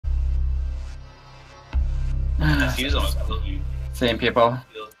defuse them. Same people.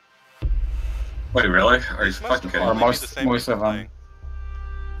 Wait, really? Are you fucking kidding Or me? most of them.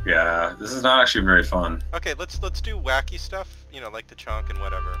 Yeah, this is not actually very fun. Okay, let's do wacky stuff. You know, like the chunk and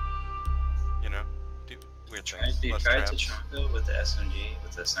whatever. You know, do weird things. You Less tried to traps. chunk it with the SMG,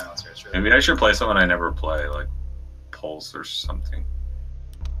 with the silencer. It's really Maybe I should play someone I never play, like Pulse or something.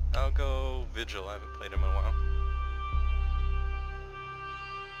 I'll go Vigil. I haven't played him in a while.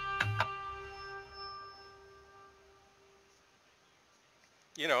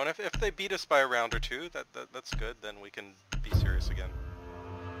 You know, and if they beat us by a round or two, that's good. Then we can be serious again.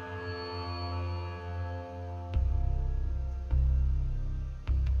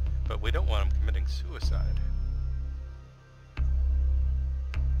 But we don't want them committing suicide.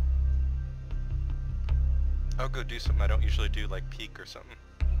 I'll go do something I don't usually do, like peek or something.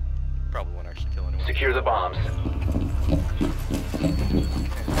 Probably won't actually kill anyone. Secure the bombs.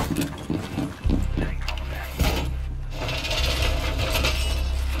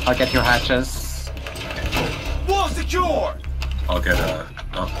 I'll get your hatches. Wall secure! I'll get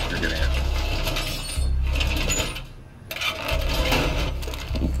oh, you're getting it.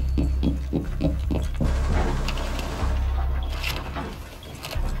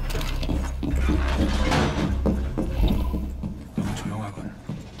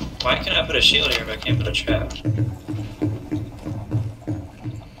 Why can't I put a shield here but I can't put a trap?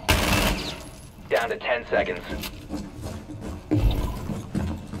 Down to 10 seconds.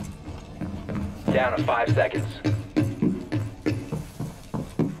 Down to 5 seconds.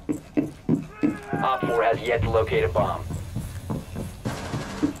 Op 4 has yet to locate a bomb.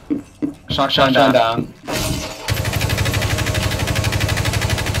 Shotgun down.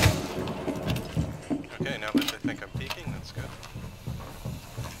 Okay, now that they think I'm peeking, that's good.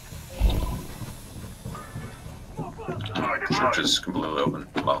 The church is completely open.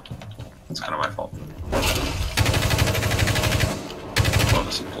 Well, it's kind of my fault. I'll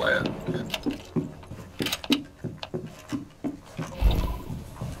just play it.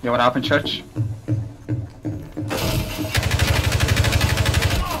 You want to open church?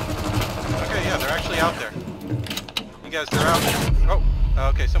 Okay, yeah, they're actually out there. You guys, they're out. Oh,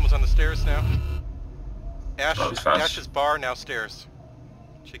 okay, someone's on the stairs now. That was fast. Ash's bar, now stairs.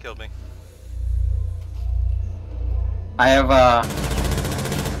 She killed me. I have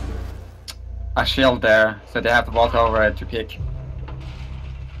a shield there, so they have to walk over it to peek.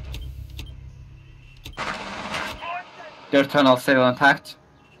 Their tunnel still intact.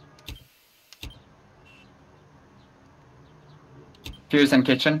 Fuse and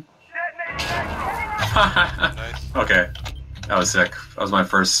kitchen. Nice. Okay, that was sick. That was my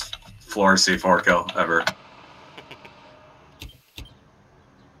first floor C4 kill ever.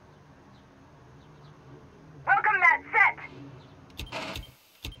 Welcome that set.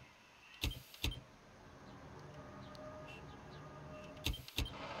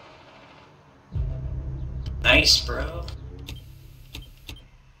 Nice, bro.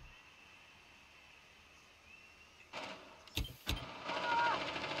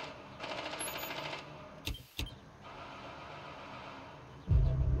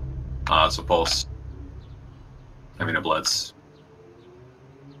 It's a Pulse. I mean a Blitz.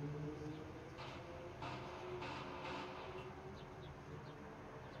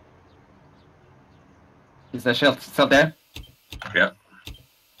 Is the shield still there? Yep.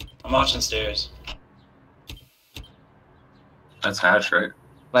 I'm watching stairs. That's hatch, right?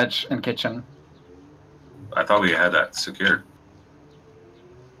 Ledge and kitchen. I thought we had that secured.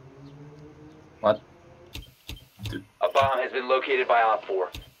 What? A bomb has been located by Op 4.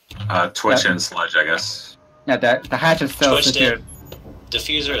 Twitch Yeah. and Sledge, I guess. Yeah, the hatch is still Twitch secured.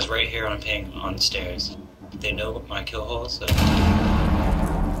 Diffuser is right here on ping on stairs. They know my kill hole, so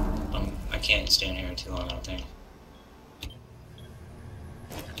I can't stand here too long, I don't think.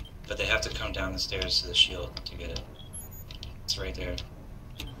 But they have to come down the stairs to the shield to get it. It's right there.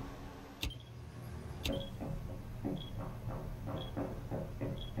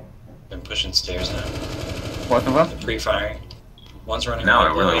 Been pushing stairs now. Both of them? They're pre-firing. One's running No, I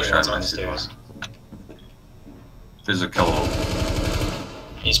right really there, wish I one's had on the my stairs. There's a kill hole.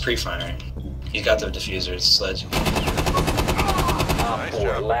 He's pre-firing. He's got the diffuser, it's Sledge. Op Nice 4,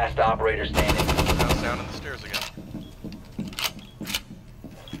 job. last operator standing. Now it's down in the stairs again.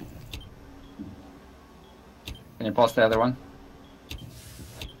 Can you pause the other one?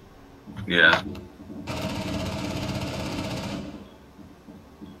 Yeah.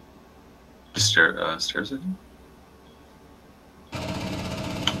 Stairs, I think?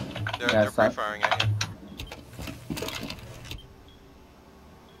 They're it's not- pre-firing at you.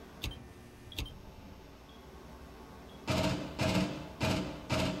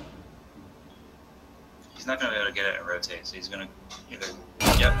 He's not gonna be able to get it and rotate, so he's gonna either.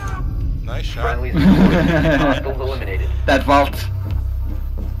 Yep. Nice shot. Friendly's hostiles eliminated. That vault.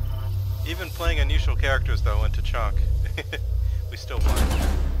 Even playing unusual characters though into chunk, we still won.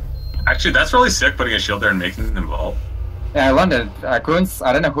 Actually, that's really sick putting a shield there and making them vault. Yeah, I wondered. Goons,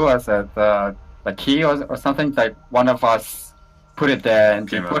 I don't know who was it. The key or something. Like one of us put it there and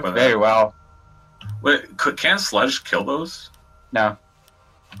Came it up worked with very it. well. Wait, can Sledge kill those? No,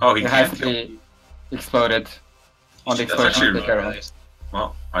 Oh, he it has can to kill. be exploded on the That's explosion actually sticker. really-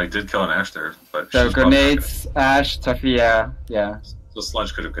 Well, I did kill an Ash there, but So she's probably not grenades, Ash, Sophia, yeah. gonna- So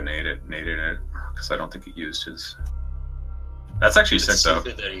Sledge could have naded it, because I don't think he used his. That's actually It's sick though.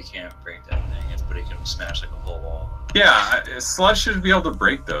 stupid that he can't break that thing, but he can smash like a whole wall. Yeah, Sledge should be able to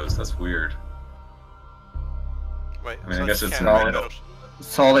break those. That's weird. Wait, I mean, so I guess you it's can't in the break middle. metal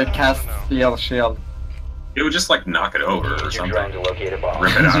Solid No, cast, no. steel, shield. It would just like knock it over or You're something. trying to locate a bomb.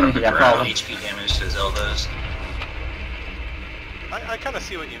 Rip it out of the Yeah, ground. probably. HP damage to his elbows. I kind of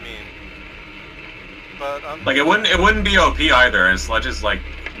see what you mean, but Like it wouldn't be OP either, and Sledge is like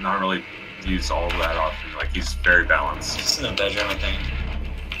not really used all of that often. Like he's very balanced. It's in the bedroom, I think.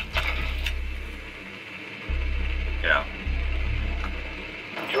 Yeah.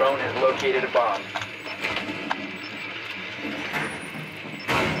 Drone has located a bomb.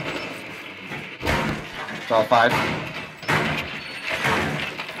 So 5.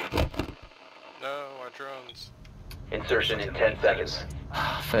 no, our drones. Insertion in 10 seconds.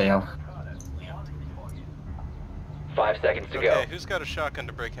 Fail. 5 seconds to go. Okay, who's got a shotgun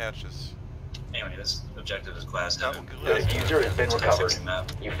to break hatches? Anyway, this objective is glass That heaven. will The diffuser has been recovered. Fixing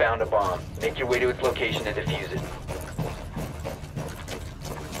map. You found a bomb. Make your way to its location and defuse it.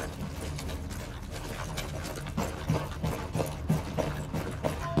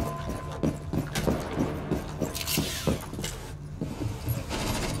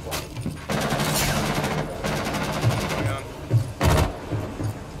 Hang on.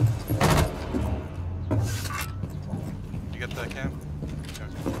 You got that cam?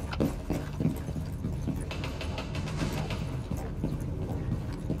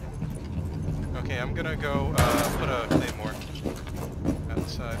 Okay, I'm gonna go put a claymore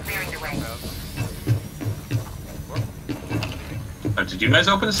outside. Out. Whoa. Did you guys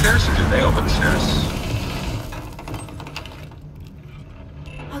open the stairs, or did they open the stairs?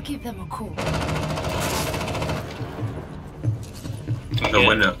 I'll give them a call. Can we The get-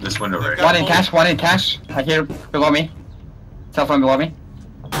 window, this window right here. One in cash, one in cash. I hear below me. Cell phone below me.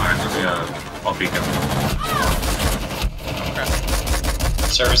 Alright, let me, I'll peek him.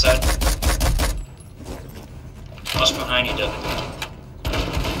 Server side. What's behind you, Doug?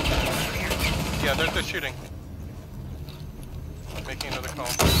 Yeah, they're shooting. Making another call.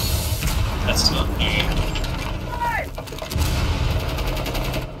 That's smoke. Yeah.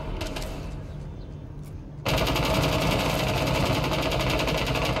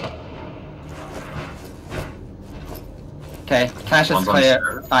 Okay, cash is One's on clear.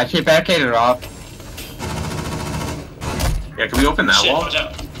 stairs. I keep barricaded off. Yeah, can we open that Shit, wall? watch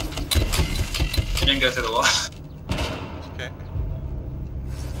out. It didn't go through the wall. Okay.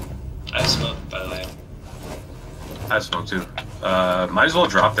 I have smoke, by the way. I have smoke too. Might as well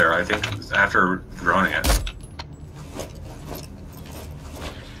drop there, I think, after droning it.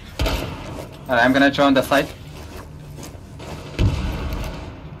 I'm gonna join the site.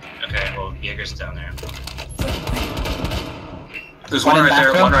 Okay, well, Jaeger's down there. There's One one in right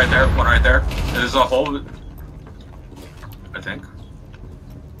there, backfill? one right there, one right there. There's a hole, I think.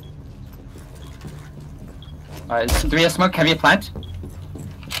 Do we have smoke? Can we plant?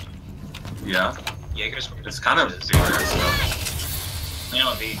 Yeah. Jaeger's It's kind of dangerous though.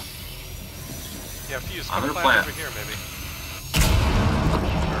 Yeah, B. Yeah, Fuse, I'm come gonna plant plant. over here, maybe.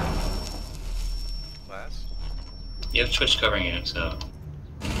 Glass? You have Twitch covering you, so.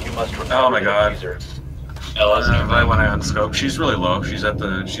 You must recover Oh my the God. diffuser. Ella's Right when I unscope. She's really low. She's top of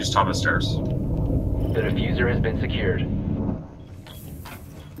the stairs. The diffuser has been secured.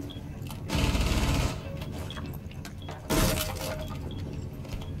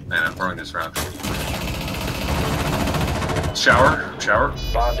 Man, I'm throwing this round. Shower.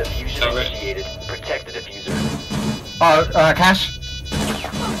 Bomb diffusion Cover it. initiated. Protect the diffuser. Oh, cash.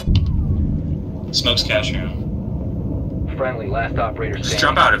 Smoke's cash room. Friendly, last operator Just standing.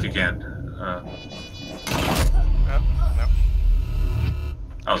 jump out if you can. No.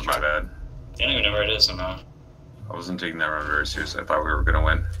 That was my bad. They don't even know where it is somehow. I wasn't taking that round very seriously. I thought we were gonna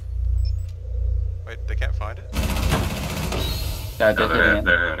win. Wait, they can't find it? Yeah, No, they're hitting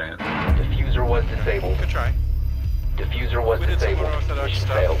they're it. hitting it. Diffuser was disabled. Good try. Diffuser was We did some disabled. more Orthodox Mission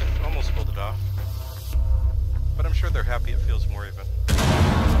stuff. failed. Almost pulled it off. But I'm sure they're happy it feels more even.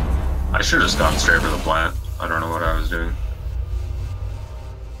 I should have just gone straight for the plant. I don't know what I was doing.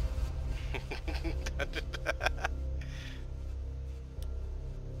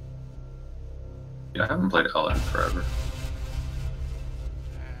 Yeah, I haven't played LN forever. Okay,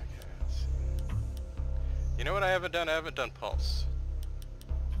 let's see. You know what I haven't done? I haven't done Pulse.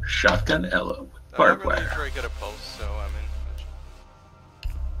 Shotgun Ella with I'm barbed not really wire. very good at Pulse, so I mean,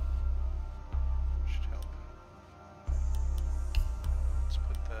 that should help. Let's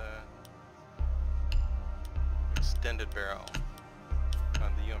put the extended barrel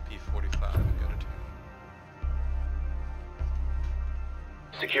on the UMP-45 and go to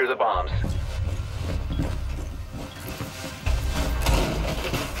 2. Secure the bombs.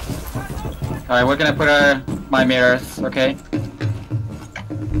 Alright, we're gonna put my mirrors, okay? Yeah, you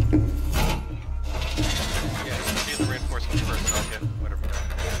can do the reinforcements first. I'll get whatever.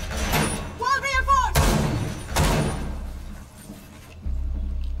 Well reinforced!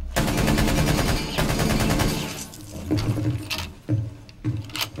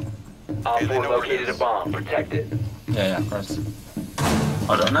 Op Okay, they 4 know where it located a is. bomb. Protect it. Yeah, of course.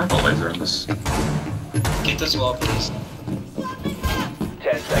 Oh, don't I have a laser in this? Get this wall, please.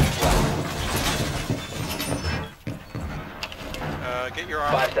 10 seconds left. Get your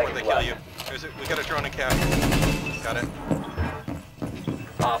arm 5 before seconds they kill left. you. We got a drone and cap. Got it.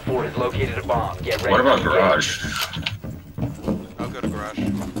 Op 4 has located a bomb. Get ready. What about to engage. garage? I'll go to garage.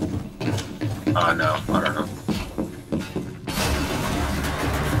 No, I don't know.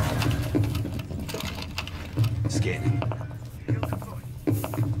 Scanning.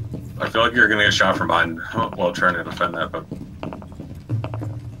 I feel like you're gonna get shot from behind while trying to defend that, but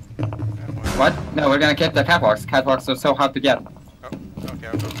What? No, we're gonna get the catwalks. Catwalks are so hard to get. Oh, okay,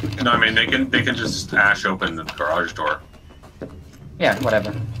 I'll go to the no, I mean they can just ash open the garage door. Yeah,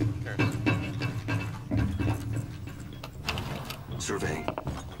 whatever. Here. Surveying.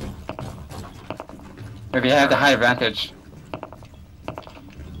 Maybe you have the high advantage.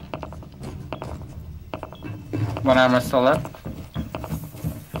 One armor still left.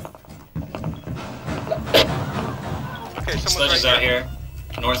 Okay, someone's Sledges right out here.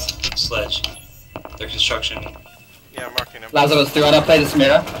 North sledge. Their construction. Yeah, I'm marking him. Lazarus, do you wanna play the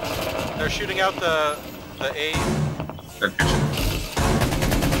Chimera? They're shooting out the A. Their kitchen.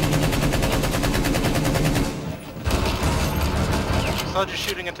 Sledge is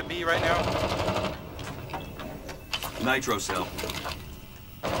shooting into B right now. Nitro cell.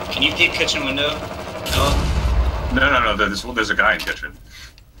 Can you peek kitchen window? No? No. There's a guy in kitchen.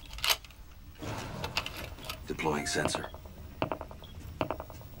 Deploying sensor.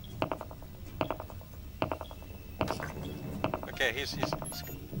 Okay, he's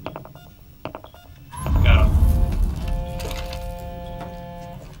Got him.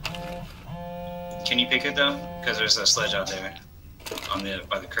 Can you pick it though? Because there's a sledge out there on the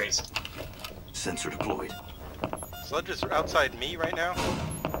by the crates. Sensor deployed. Sledge is outside me right now.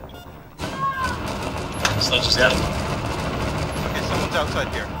 Sledge is dead. Okay, someone's outside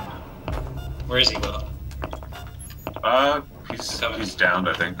here. Where is he, Will? He's downed,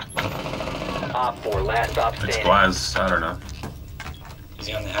 I think. Op 4, last stop It's standing. Glaz, I don't know. Is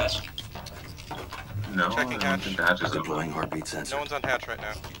he on the hatch? No, Checking I don't hatch. think the hatch is open. Deploying heartbeat sensor. No one's on hatch right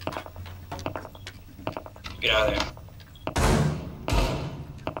now. Get out of there.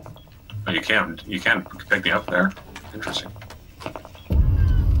 Oh, you can pick me up there? Interesting.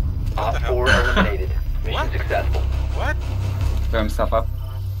 Op the hell? 4 eliminated. Mission What? successful. What? Throw himself up.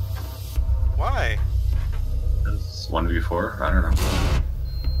 Why? It's 1v4? I don't know.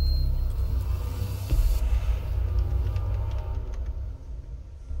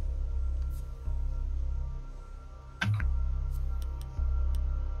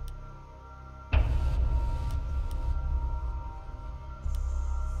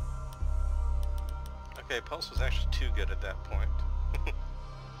 Okay, Pulse was actually too good at that point.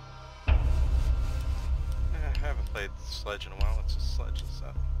 I haven't played Sledge in a while. Let's just sledge this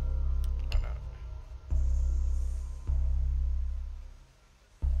up. Why not?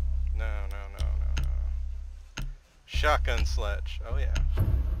 No. Shotgun Sledge. Oh yeah.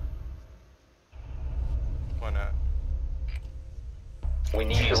 Why not? We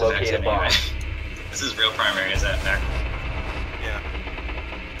need Use to his locate a exit bomb. anyway. This is real primary, is that back? Yeah.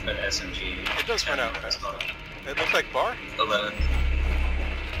 But SMG. It does run out fast. It looks like bar? 11.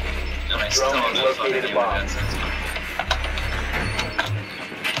 And I still Drone don't know if I'm located a any bomb. of that,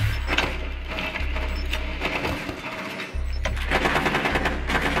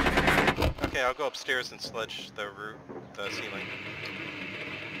 Okay, I'll go upstairs and sledge the ceiling.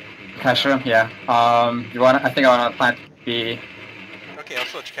 Cash room, yeah. You wanna? I think I wanna plant B. Okay, I'll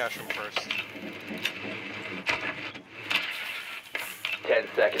sledge cash room first. 10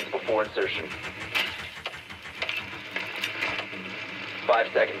 seconds before insertion. 5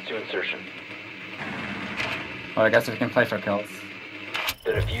 seconds to insertion. Well, I guess we can play for kills.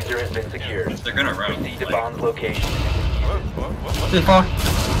 The diffuser has been secured. They're gonna run. Proceed to bomb's location. What? C4. Oh,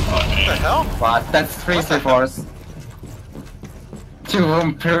 What the man. hell? What? That's 3 C4s. 2 of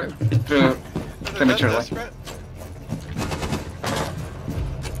them through prematurely. Desperate?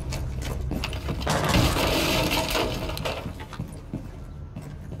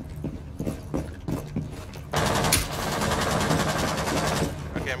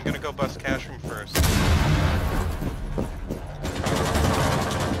 Okay, I'm gonna go bust cash room first. Let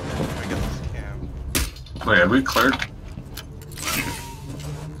me get this cam. Wait, have we cleared?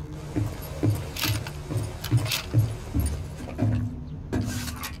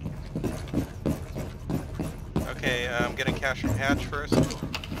 Okay, I'm getting cash room hatch first.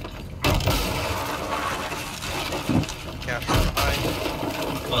 Cash room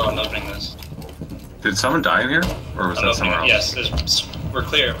behind. Well, I'm opening this. Did someone die in here? Or was I'm that opening somewhere it. else? Yes, we're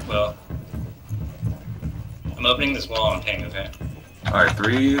clear. Well, I'm opening this wall and paying, okay? Alright,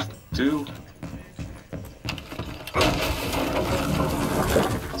 3, 2.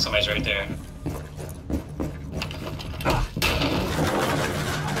 Somebody's right there.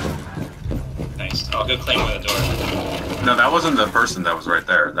 Nice. I'll go claim by the door. No, that wasn't the person that was right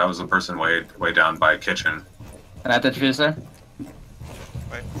there. That was the person way down by kitchen. And at the diffuser?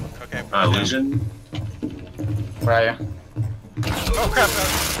 Wait, okay. Legion? Where are you? Oh crap!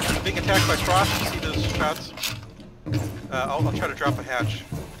 I'm being attacked by Frost. You see those shots? I'll try to drop a hatch.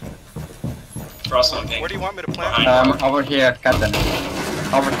 Frost on ping. Where do you want me to plant? Behind. Over here, Captain.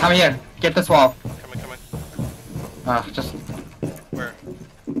 Come here. Get this wall. Coming. Just Where?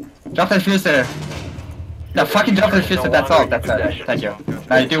 drop the diffuser. No, fucking drop the diffuser. That's all. That's it. Thank you.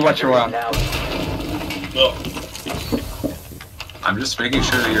 Now you do what you want. Now Well, I'm just making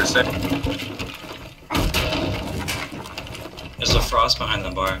sure that you're safe. there's a Frost behind the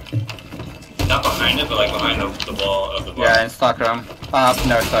bar. Not behind it, but like behind the wall of the bar. Yeah, in stockroom. No,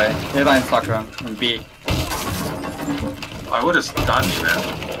 sorry. You're not in stockroom. In B. I would have gotten you, man.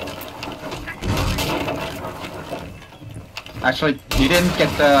 Actually, you didn't get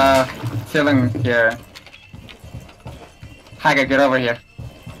the ceiling here. Haga, get over here.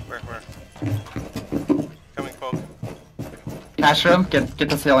 Where? Coming, folk. Cash room, get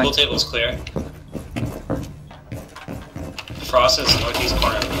the ceiling. Pool table's clear. Frost is northeast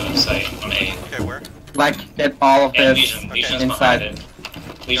corner of the site on A. Okay, where? Like, get all of And this Legion. Legion's inside. behind it.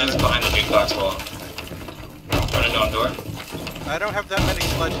 Legion's behind the jukebox wall. Running down door. I don't have that many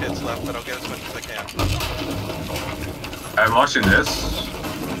sledge hits left, but I'll get as much as I can. I'm watching this.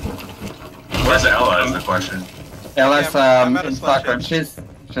 Where's Ella is the question. Ella's I'm at a in sledge stockroom. hit.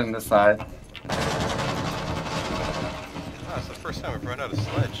 She's in the side. Oh, it's the first time I've run out of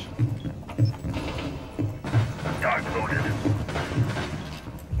sledge.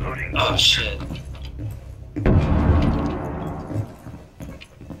 Oh shit.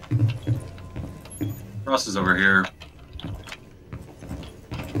 Ross is over here.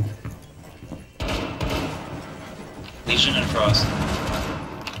 Legion and Frost.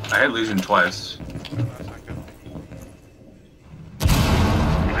 I had Legion twice. Oh, that's not good.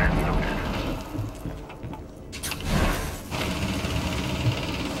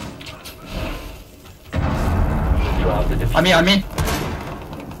 drop the diffuser. On me.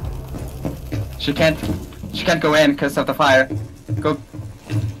 She can't go in because of the fire. Go. 4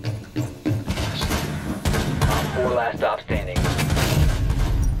 last stop standing.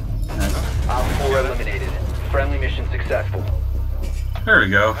 Op 4 eliminated. Friendly mission successful. There we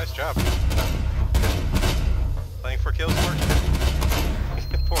go. Nice job. Playing for kills working.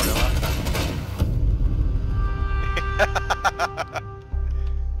 Poor Ella.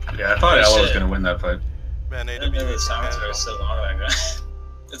 Yeah, I thought Ella was gonna win that fight. Man, I didn't know the sounds AW. are so long that guy.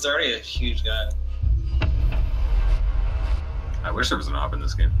 It's already a huge gun. I wish there was an op in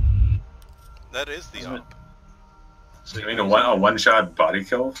this game. That is the op. I mean, a one-shot body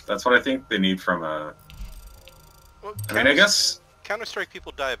kill. That's what I think they need from a. Well, I mean, I guess. Counter-Strike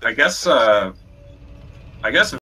people die a bit. I guess. faster. I guess